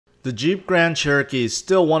The Jeep Grand Cherokee is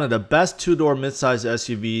still one of the best two-door midsize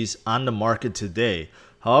SUVs on the market today.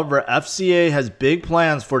 However, FCA has big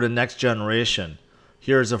plans for the next generation.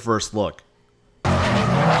 Here's a first look.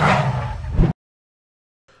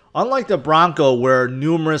 Unlike the Bronco, where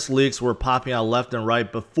numerous leaks were popping out left and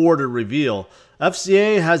right before the reveal,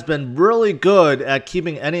 FCA has been really good at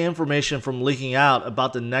keeping any information from leaking out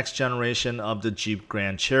about the next generation of the Jeep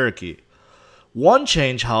Grand Cherokee. One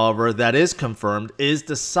change, however, that is confirmed is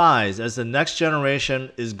the size, as the next generation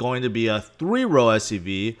is going to be a 3-row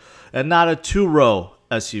SUV and not a 2-row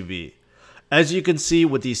SUV. As you can see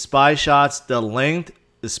with these spy shots, the length,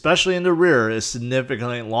 especially in the rear, is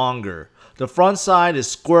significantly longer. The front side is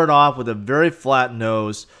squared off with a very flat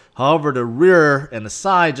nose. However, the rear and the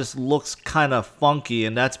side just looks kind of funky,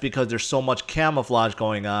 and that's because there's so much camouflage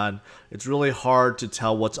going on. It's really hard to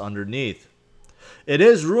tell what's underneath. It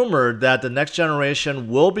is rumored that the next generation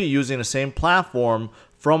will be using the same platform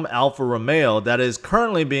from Alfa Romeo that is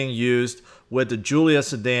currently being used with the Giulia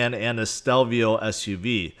sedan and the Stelvio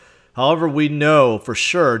SUV. However, we know for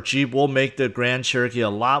sure Jeep will make the Grand Cherokee a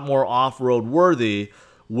lot more off-road worthy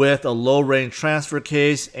with a low-range transfer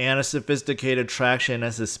case and a sophisticated traction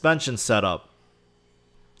and suspension setup.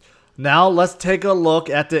 Now let's take a look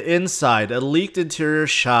at the inside. A leaked interior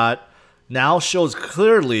shot now shows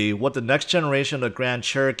clearly what the next generation of Grand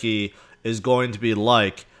Cherokee is going to be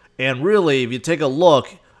like. And really, if you take a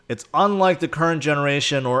look, it's unlike the current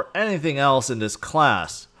generation or anything else in this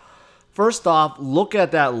class. First off, look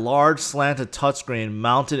at that large slanted touchscreen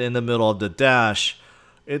mounted in the middle of the dash.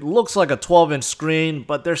 It looks like a 12-inch screen,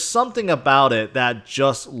 but there's something about it that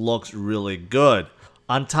just looks really good.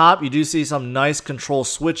 On top, you do see some nice control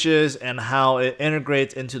switches and how it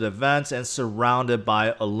integrates into the vents and surrounded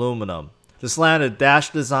by aluminum. The slanted dash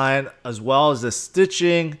design, as well as the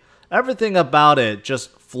stitching, everything about it just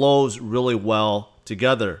flows really well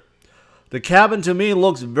together. The cabin to me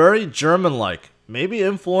looks very German-like, maybe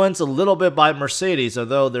influenced a little bit by Mercedes,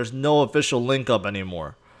 although there's no official link up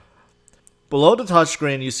anymore. Below the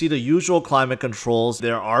touchscreen, you see the usual climate controls.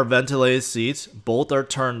 There are ventilated seats, both are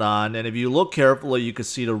turned on, and if you look carefully, you can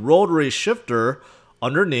see the rotary shifter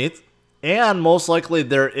underneath, and most likely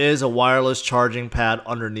there is a wireless charging pad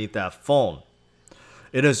underneath that phone.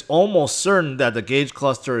 It is almost certain that the gauge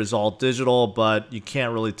cluster is all digital, but you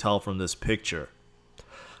can't really tell from this picture.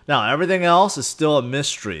 Now, everything else is still a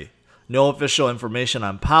mystery. No official information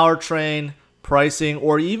on powertrain, pricing,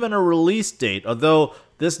 or even a release date, although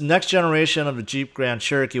this next generation of the Jeep Grand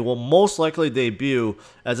Cherokee will most likely debut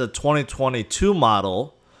as a 2022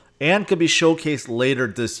 model and could be showcased later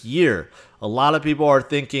this year. A lot of people are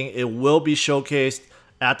thinking it will be showcased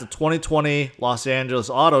at the 2020 Los Angeles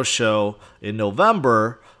Auto Show in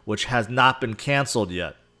November, which has not been canceled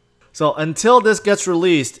yet. So until this gets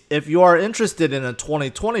released, if you are interested in a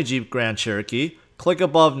 2020 Jeep Grand Cherokee, click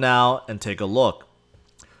above now and take a look.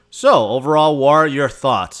 So overall, what are your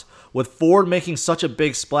thoughts? With Ford making such a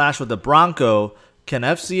big splash with the Bronco, can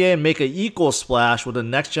FCA make an equal splash with the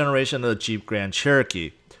next generation of the Jeep Grand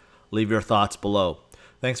Cherokee? Leave your thoughts below.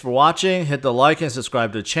 Thanks for watching. Hit the like and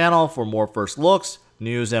subscribe to the channel for more first looks,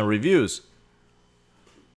 news, and reviews.